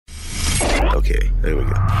Okay, there we go.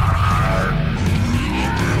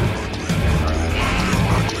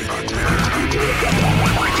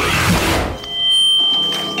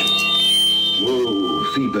 Whoa,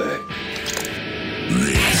 feedback.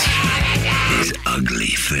 This is Ugly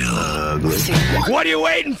Phil. What are you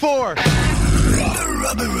waiting for? The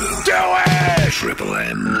Rubber Room. Do it! Triple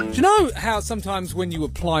M. Do you know how sometimes when you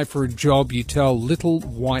apply for a job, you tell little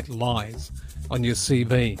white lies on your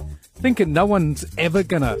CV, thinking no one's ever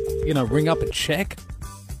gonna, ring up and check?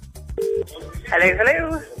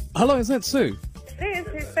 Hello. Hello, is that Sue? It is.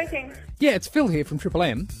 Who's speaking? Yeah, it's Phil here from Triple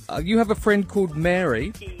M. You have a friend called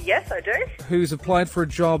Mary Yes, I do. who's applied for a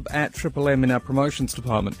job at Triple M in our promotions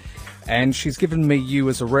department, and she's given me you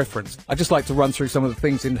as a reference. I'd just like to run through some of the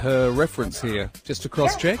things in her reference here, just to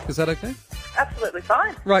cross-check. Is that okay? Absolutely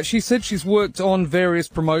fine. Right, she said she's worked on various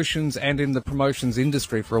promotions and in the promotions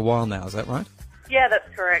industry for a while now, is that right? Yeah,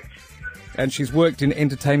 that's correct. And she's worked in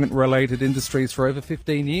entertainment-related industries for over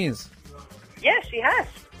 15 years. Yeah, she has.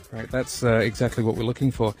 Right, that's exactly what we're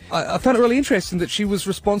looking for. I found it really interesting that she was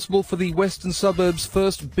responsible for the Western Suburbs'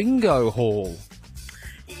 first bingo hall.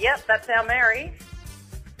 Yep, that's our Mary.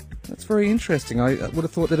 That's very interesting. I would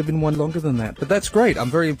have thought there'd have been one longer than that. But that's great.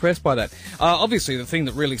 I'm very impressed by that. Obviously, the thing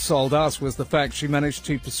that really sold us was the fact she managed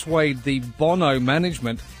to persuade the Bono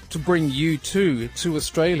management to bring U2 to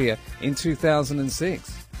Australia in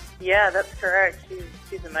 2006. Yeah, that's correct.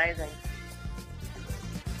 She's amazing.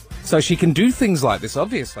 So she can do things like this,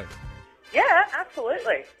 obviously. Yeah,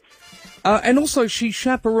 absolutely. And also, she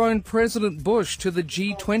chaperoned President Bush to the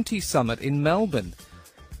G20 summit in Melbourne.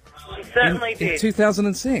 She certainly did. In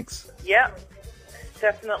 2006. Yep,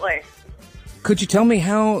 definitely. Could you tell me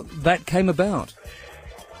how that came about?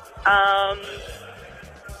 I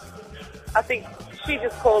think she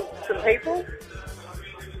just called some people,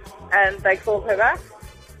 and they called her back.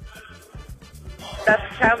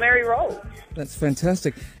 That's how Mary rolls. That's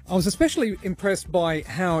fantastic. I was especially impressed by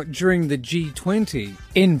how during the G20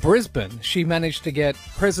 in Brisbane, she managed to get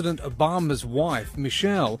President Obama's wife,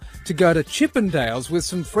 Michelle, to go to Chippendales with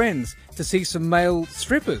some friends to see some male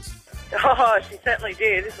strippers. Oh, she certainly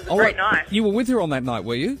did. This was a great night. You were with her on that night,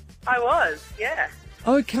 were you? I was, yeah.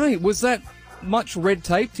 Okay. Was that much red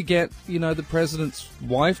tape to get, the president's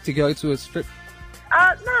wife to go to a strip?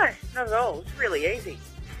 No, not at all. It's really easy.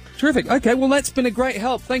 Terrific. Okay, well, that's been a great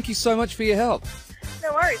help. Thank you so much for your help.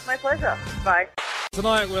 No worries. My pleasure. Bye.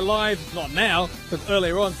 Tonight we're live, not now, but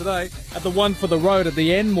earlier on today, at the One for the Road at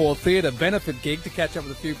the Enmore Theatre benefit gig to catch up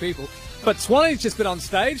with a few people. But Swanee's just been on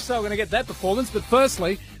stage, so we're going to get that performance. But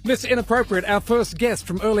firstly, Mr. Inappropriate, our first guest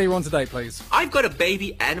from earlier on today, please. I've got a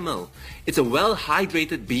baby animal. It's a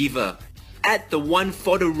well-hydrated beaver. At the One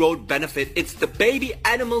for the Road benefit, it's the baby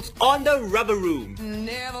animals on the Rubber Room.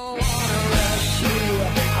 Never wanna rush you.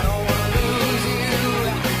 I don't wanna lose you.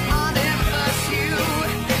 I'll never fuss you,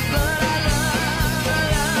 but I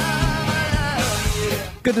love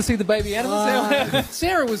you. Good to see the baby animals.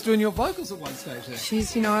 Sarah was doing your vocals at one stage there.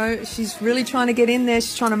 She's really trying to get in there.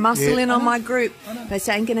 She's trying to muscle in on my group. They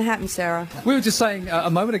say, ain't going to happen, Sarah. We were just saying a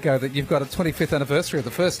moment ago that you've got a 25th anniversary of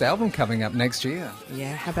the first album coming up next year.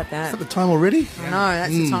 Yeah, how about that? Is that the time already? I know,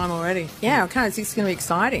 that's the time already. Yeah, it's going to be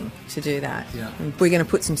exciting to do that. Yeah. And we're going to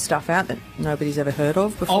put some stuff out that nobody's ever heard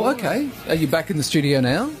of before. Oh, okay. Are you back in the studio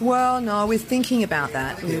now? Well, no, we're thinking about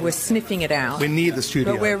that. We're sniffing it out. We're near the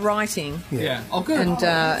studio. But we're writing. Yeah. Oh, good.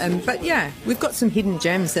 But yeah, we've got some hidden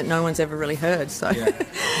gems that no one's ever really heard. So. Yeah.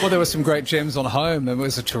 Well, there were some great gems on Home. It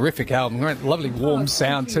was a terrific album. Great, lovely warm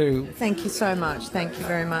sound too. Thank you so much. Thank you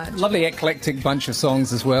very much. Lovely eclectic bunch of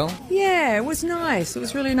songs as well. Yeah, it was nice. It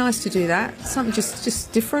was really nice to do that. Something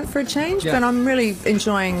just different for a change. Yeah. But I'm really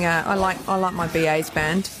enjoying. I like my BA's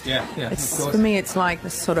band. Yeah. For me, it's like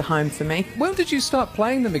this sort of home for me. When did you start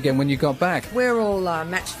playing them again? When you got back? We're all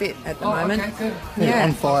match fit at the moment. Okay, good. Yeah.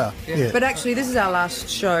 On fire. Yeah. But actually, this is our last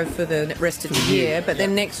show for the rest of the year. But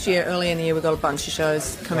then next year, early in the year, we've got a bunch of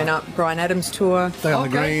shows coming up. Brian Adams tour. They on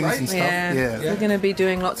the Okay, greens great. and stuff. Yeah. We're going to be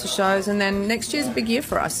doing lots of shows, and then next year's a big year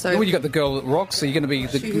for us. So Well, you got the girl that rocks. So you're going to be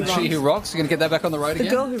the She Who Rocks. You're going to get that back on the road again.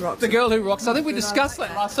 Girl Who Rocks. The Girl Who Rocks. I think we discussed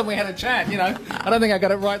that last time we had a chat. I don't think I got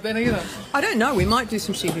it right then either. I don't know. We might do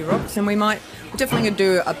some She Who Rocks, and we're definitely going to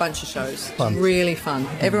do a bunch of shows. Fun. Really fun.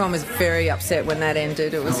 Everyone was very upset when that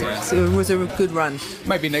ended. It was a good run.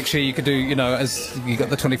 Maybe next year you could do, as you got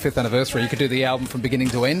the 25th anniversary, you could do the album from beginning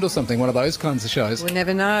to end or something. One of those kinds of shows. We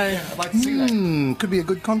never know. I'd like to see that. Could be a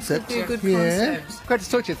good concept. Be a good concept. Great to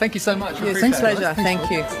talk to you. Thank you so much. Yes, it's a pleasure. Thank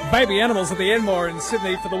you. Baby Animals at the Enmore in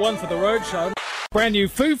Sydney for the One for the Road show. Brand new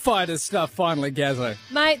Foo Fighters stuff finally, Gazzo.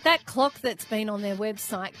 Mate, that clock that's been on their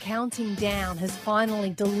website counting down has finally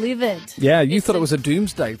delivered. Yeah, you thought it was a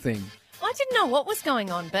doomsday thing. I didn't know what was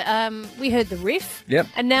going on, but we heard the riff. Yep.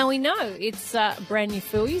 And now we know it's a brand new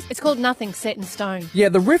Phillies. It's called Nothing Set in Stone. Yeah,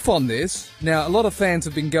 the riff on this, now a lot of fans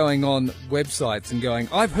have been going on websites and going,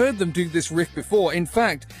 I've heard them do this riff before. In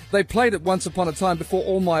fact, they played it once upon a time before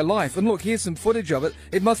All My Life. And look, here's some footage of it.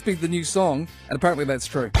 It must be the new song, and apparently that's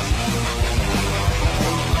true.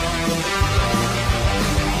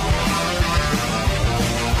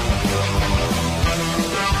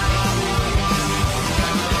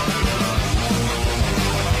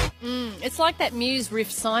 It's like that Muse riff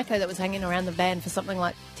Psycho that was hanging around the band for something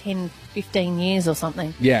like 10, 15 years or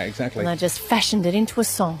something. Yeah, exactly. And they just fashioned it into a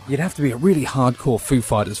song. You'd have to be a really hardcore Foo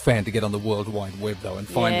Fighters fan to get on the World Wide Web, though, and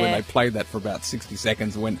find when they played that for about 60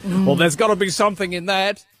 seconds and went, well, there's got to be something in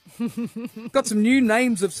that. Got some new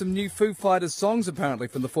names of some new Foo Fighters songs, apparently,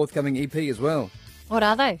 from the forthcoming EP as well. What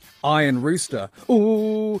are they? Iron Rooster.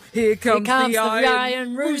 Ooh, here comes the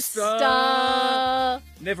Iron Rooster.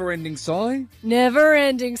 Never Ending Sigh. Never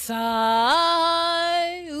Ending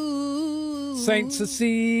Sigh. Ooh. Saint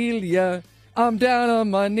Cecilia. I'm down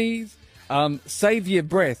on my knees. Save Your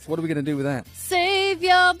Breath. What are we going to do with that? Save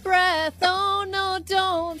your breath. Oh, no,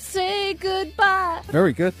 don't say goodbye.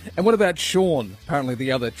 Very good. And what about Sean? Apparently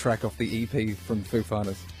the other track off the EP from Foo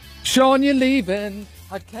Fighters. Sean, you're leaving.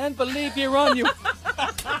 I can't believe you're on your...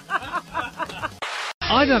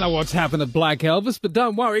 I don't know what's happened at Black Elvis, but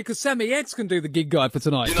don't worry, because Sammy X can do the gig guide for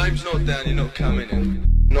tonight. Your name's not down, you're not coming in.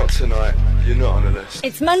 Not tonight, you're not on the list.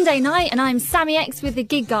 It's Monday night and I'm Sammy X with the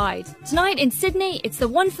Gig Guide. Tonight in Sydney, it's the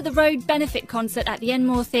One for the Road benefit concert at the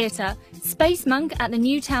Enmore Theatre, Space Monk at the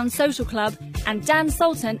Newtown Social Club, and Dan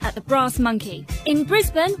Sultan at the Brass Monkey. In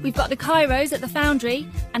Brisbane, we've got the Kairos at the Foundry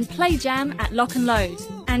and Play Jam at Lock and Load.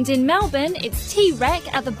 And in Melbourne, it's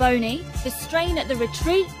T-Wreck at the Boney, The Strain at the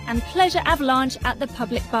Retreat, and Pleasure Avalanche at the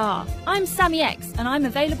Public Bar. I'm Sammy X, and I'm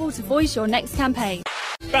available to voice your next campaign.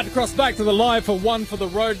 About to cross back to the live for One for the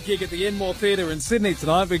Road gig at the Enmore Theatre in Sydney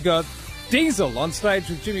tonight. We've got Diesel on stage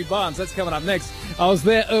with Jimmy Barnes. That's coming up next. I was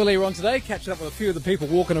there earlier on today, catching up with a few of the people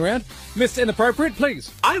walking around. Mr. Inappropriate,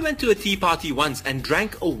 please. I went to a tea party once and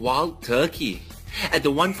drank a wild turkey. At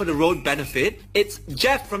the One for the Road benefit, it's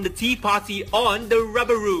Jeff from the tea party on the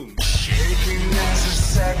Rubber Room. Shaking as a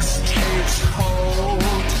sex takes hold.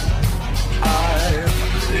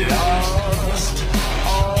 I've lost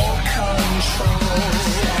all control.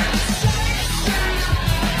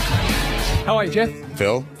 How are you, Jeff?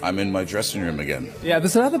 Phil, I'm in my dressing room again. Yeah,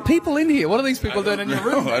 there's other people in here. What are these people doing in your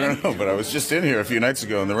room? I don't know, but I was just in here a few nights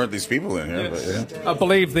ago and there weren't these people in here. Yes. But, yeah. I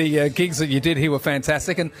believe the gigs that you did here were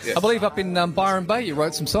fantastic. And yes. I believe up in Byron Bay you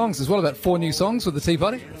wrote some songs as well, about 4 new songs with the Tea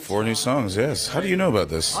Party. 4 new songs, yes. How do you know about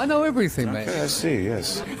this? I know everything, mate. Okay, I see,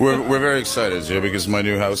 yes. We're very excited, yeah, because my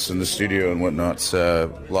new house and the studio and whatnot,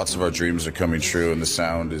 lots of our dreams are coming true and the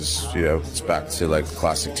sound is, it's back to like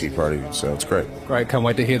classic Tea Party, so it's great. Great, can't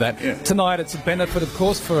wait to hear that. Yeah. Tonight it's a benefit, of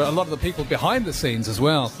course, for a lot of the people behind the scenes as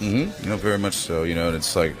well. Mm-hmm. Very much so, and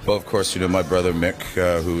it's like, well, of course, my brother Mick,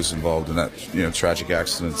 who was involved in that, tragic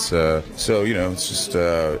accident, so, it's just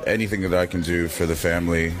anything that I can do for the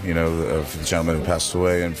family, of the gentleman who passed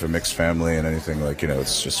away and for Mick's family and anything, like, it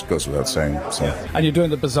just goes without saying. So. And you're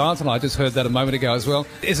doing the Bazaar tonight, I just heard that a moment ago as well.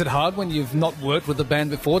 Is it hard when you've not worked with the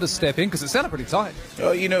band before to step in? Because it sounded pretty tight.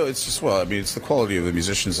 Oh, it's just, it's the quality of the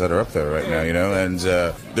musicians that are up there right now, and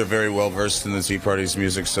they're very well versed in the Tea Party's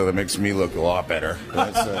music, so that makes me look a lot better.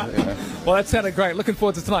 Well, that sounded great. Looking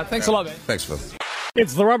forward to tonight. Thanks a lot, man. Thanks, Phil.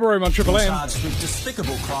 It's the Rubber Room on Triple M. Charged with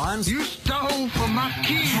despicable crimes. You stole from my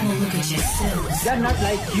kids. Have a look at yourselves. They're not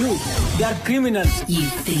like you. They're criminals. You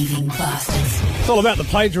thieving bastards. It's all about the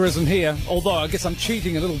plagiarism here, although I guess I'm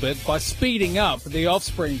cheating a little bit by speeding up the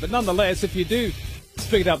Offspring. But nonetheless, if you do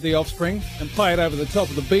speed up the Offspring and play it over the top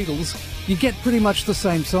of the Beatles, you get pretty much the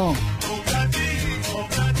same song.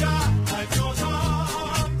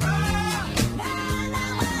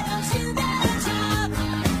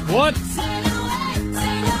 What?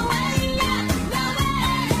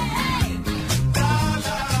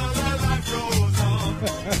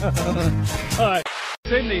 All right.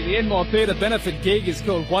 Sydney, the Enmore Theatre benefit gig is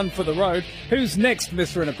called One for the Road. Who's next,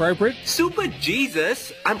 Mr. Inappropriate?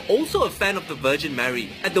 Superjesus. I'm also a fan of the Virgin Mary.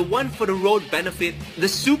 At the One for the Road benefit, the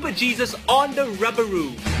Superjesus on the Rubber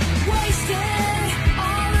Room.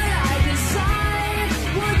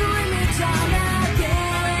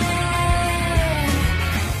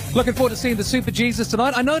 Looking forward to seeing the Superjesus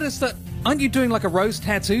tonight. I noticed that aren't you doing like a Rose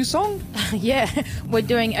Tattoo song? Yeah, we're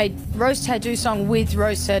doing a Rose Tattoo song with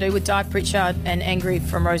Rose Tattoo with Di Pritchard and Angry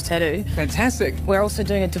from Rose Tattoo. Fantastic. We're also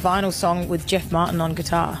doing a Divinal song with Jeff Martin on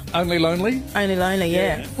guitar. Only Lonely? Only Lonely,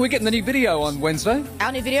 yeah. We're getting the new video on Wednesday.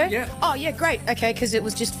 Our new video? Yeah. Oh, yeah, great. Okay, because it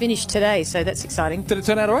was just finished today, so that's exciting. Did it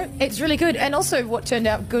turn out all right? It's really good. And also what turned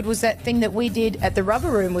out good was that thing that we did at the Rubber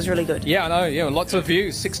Room was really good. Yeah, I know. Yeah, lots of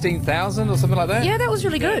views, 16,000 or something like that. Yeah, that was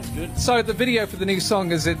really good. So the video for the new song,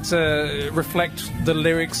 does it reflect the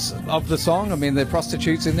lyrics of the song? I mean, there are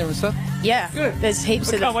prostitutes in there and stuff? Yeah. Good. There's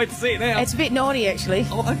heaps I of can't wait to see it now. It's a bit naughty, actually.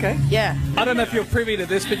 Oh, okay. Yeah. I don't know if you're privy to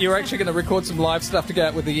this, but you're actually going to record some live stuff to go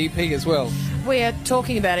out with the EP as well. We're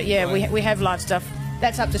talking about it, yeah. Right. We have live stuff.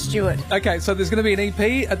 That's up to Stuart. Okay, so there's going to be an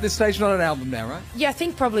EP at this stage, not an album now, right? Yeah, I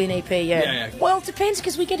think probably an EP, yeah. Yeah. Well, it depends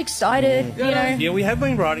because we get excited, you know. Yeah, we have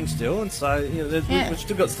been writing still, and so we've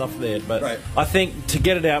still got stuff there. But I think to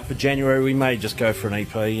get it out for January, we may just go for an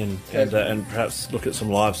EP and perhaps look at some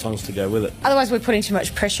live songs to go with it. Otherwise, we're putting too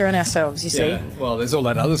much pressure on ourselves, you see. Yeah. Well, there's all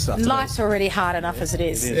that other stuff. Life's already hard enough as it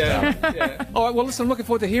is. Yeah. All right, well, listen, I'm looking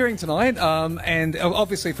forward to hearing tonight, and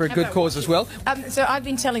obviously for a good cause as well. So I've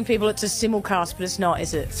been telling people it's a simulcast, but it's not,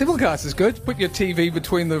 is it? Simulcast is good. Put your TV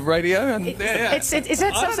between the radio and... Is that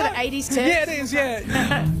some sort of 80s term? Yeah, it is,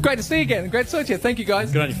 yeah. Great to see you again. Great to talk to you. Thank you, guys.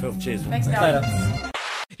 Good on you, Phil. Cheers. Thanks, Darren.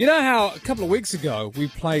 You know how a couple of weeks ago we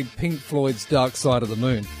played Pink Floyd's Dark Side of the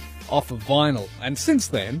Moon off of vinyl, and since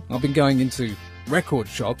then I've been going into record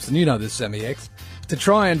shops, and you know this, Sammy X, to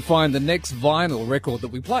try and find the next vinyl record that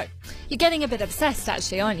we play. You're getting a bit obsessed,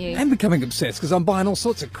 actually, aren't you? I'm becoming obsessed because I'm buying all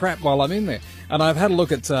sorts of crap while I'm in there. And I've had a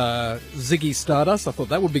look at Ziggy Stardust. I thought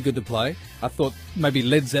that would be good to play. I thought maybe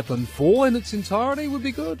Led Zeppelin 4 in its entirety would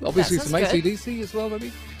be good. Obviously some AC/DC as well,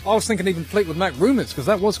 maybe. I was thinking even Fleetwood Mac Rumours, because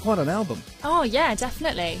that was quite an album. Oh, yeah,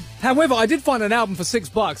 definitely. However, I did find an album for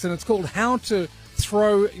 $6, and it's called How to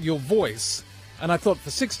Throw Your Voice. And I thought for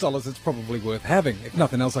 $6 it's probably worth having. If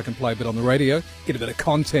nothing else, I can play a bit on the radio, get a bit of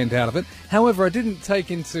content out of it. However, I didn't take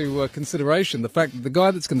into consideration the fact that the guy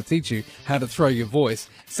that's going to teach you how to throw your voice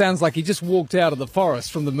sounds like he just walked out of the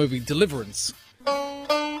forest from the movie Deliverance.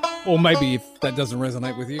 Or maybe, if that doesn't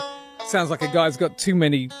resonate with you, sounds like a guy's got too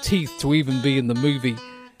many teeth to even be in the movie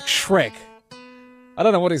Shrek. I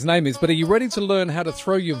don't know what his name is, but are you ready to learn how to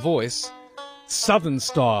throw your voice Southern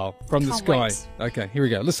style from this guy? Okay, here we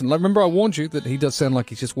go. Listen, remember I warned you that he does sound like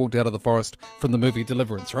he's just walked out of the forest from the movie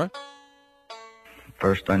Deliverance, right?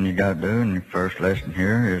 First thing you got to do in your first lesson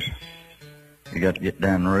here is you got to get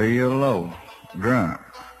down real low, grunt.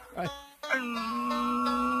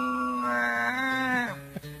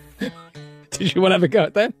 Did you want to have a go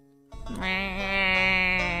at that?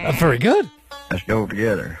 Very good. Let's go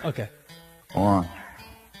together. Okay. 1,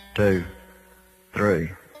 2, 3.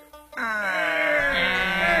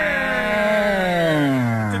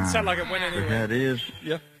 Didn't sound like it went anywhere. That is.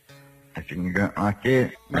 Yeah. If you can grunt like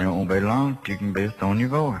that, then it won't be long till you can be throwing your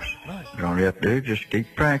voice. Right. All you have to do is just keep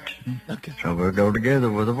practicing. Okay. So we'll go together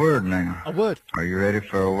with a word now. A word? Are you ready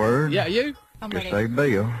for a word? Yeah, you? I'm just ready. Say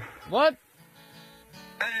Bill. What?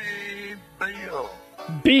 Hey, Bill.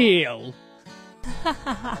 Bill.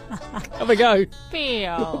 Have a go.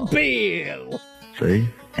 Bill. Bill. See,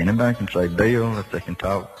 anybody can say Bill if they can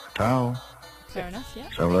talk tall. Fair enough, yeah.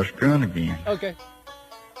 So let's grunt again. Okay.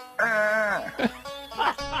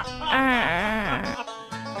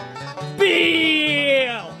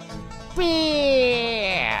 Bill.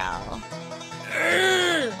 Bill.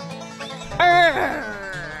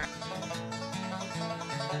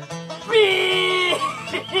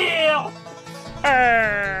 Bill.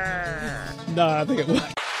 No, I think it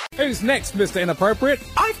worked. Who's next, Mr. Inappropriate?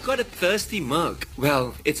 I've got a thirsty Merc.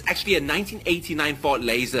 Well, it's actually a 1989 Ford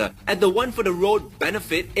Laser. And the one for the road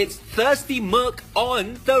benefit, it's Thirsty Merc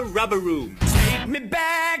on the Rubber Room. Take me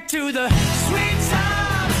back to the sweet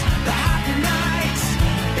times, the happy nights.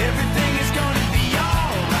 Everything is gonna be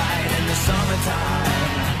alright in the summertime.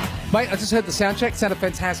 Mate, I just heard the sound check. Sounded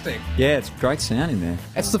fantastic. Yeah, it's great sound in there.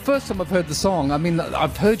 It's the first time I've heard the song. I mean,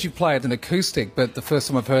 I've heard you play it in acoustic, but the first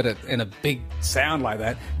time I've heard it in a big sound like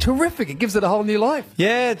that, terrific. It gives it a whole new life.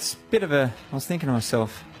 Yeah, it's a bit of a... I was thinking to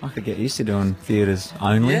myself, I could get used to doing theatres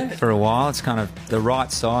only for a while. It's kind of the right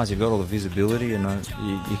size. You've got all the visibility, and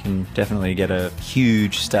you can definitely get a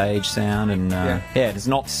huge stage sound. And yeah, it's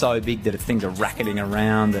not so big that things are racketing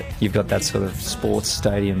around, that you've got that sort of sports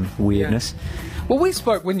stadium weirdness. Yeah. Well, we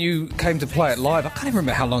spoke when you came to play it live. I can't even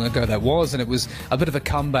remember how long ago that was, and it was a bit of a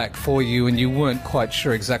comeback for you, and you weren't quite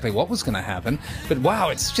sure exactly what was going to happen. But wow,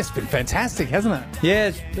 it's just been fantastic, hasn't it?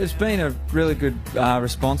 Yeah, it's been a really good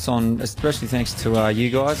response, on, especially thanks to you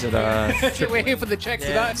guys. We're here for the checks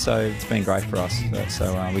today. So it's been great for us.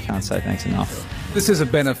 So we can't say thanks enough. This is a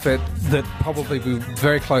benefit that probably will be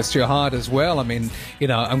very close to your heart as well. I mean, you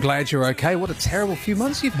know, I'm glad you're okay. What a terrible few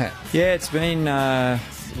months you've had. Yeah, it's been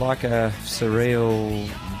like a surreal,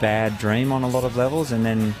 bad dream on a lot of levels, and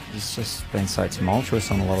then it's just been so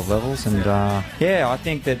tumultuous on a lot of levels. And yeah, I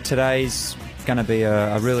think that today's going to be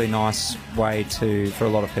a really nice way for a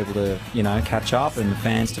lot of people to, you know, catch up, and the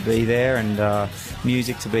fans to be there, and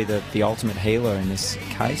music to be the ultimate healer in this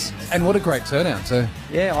case. And what a great turnout too.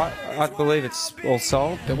 Yeah, I believe it's all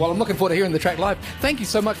sold. Well, I'm looking forward to hearing the track live. Thank you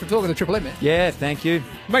so much for talking to Triple M, man. Yeah, thank you.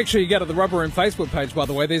 Make sure you go to the Rubber Room Facebook page, by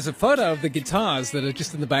the way. There's a photo of the guitars that are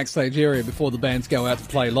just in the backstage area before the bands go out to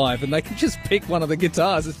play live, and they can just pick one of the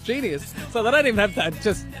guitars. It's genius. So they don't even have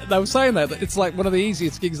to they were saying that it's like one of the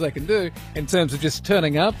easiest gigs they can do in terms of just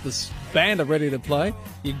turning up. This band are ready to play.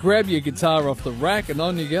 You grab your guitar off the rack and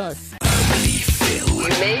on you go. You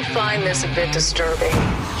may find this a bit disturbing.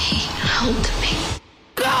 He helped me.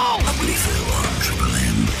 Go! Ugly Phil on Triple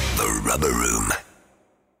M, the Rubber Room.